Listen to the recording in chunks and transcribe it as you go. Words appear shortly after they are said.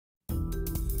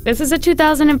This is a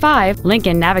 2005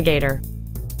 Lincoln Navigator.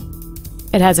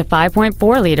 It has a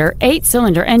 5.4-liter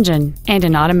 8-cylinder engine and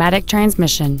an automatic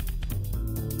transmission.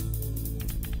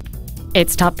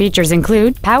 Its top features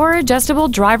include power-adjustable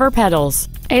driver pedals,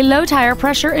 a low tire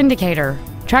pressure indicator,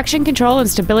 traction control and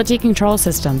stability control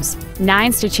systems,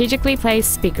 9 strategically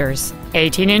placed speakers,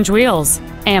 18-inch wheels,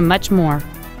 and much more.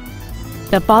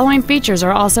 The following features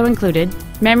are also included: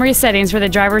 memory settings for the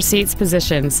driver's seat's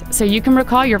positions, so you can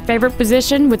recall your favorite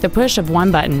position with the push of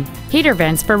one button, heater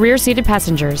vents for rear-seated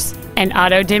passengers, an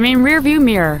auto-dimming rear-view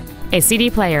mirror, a CD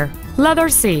player, leather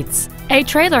seats, a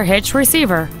trailer hitch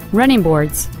receiver, running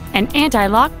boards, an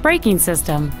anti-lock braking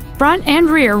system, front and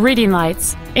rear reading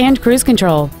lights, and cruise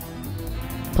control.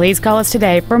 Please call us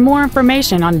today for more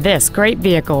information on this great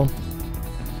vehicle.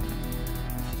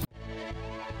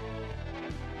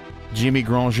 Jimmy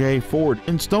Granger Ford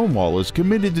in Stonewall is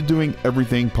committed to doing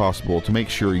everything possible to make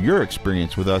sure your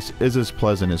experience with us is as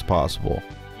pleasant as possible.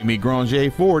 Jimmy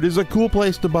Granger Ford is a cool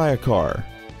place to buy a car.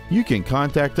 You can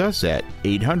contact us at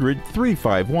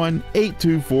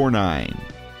 800-351-8249.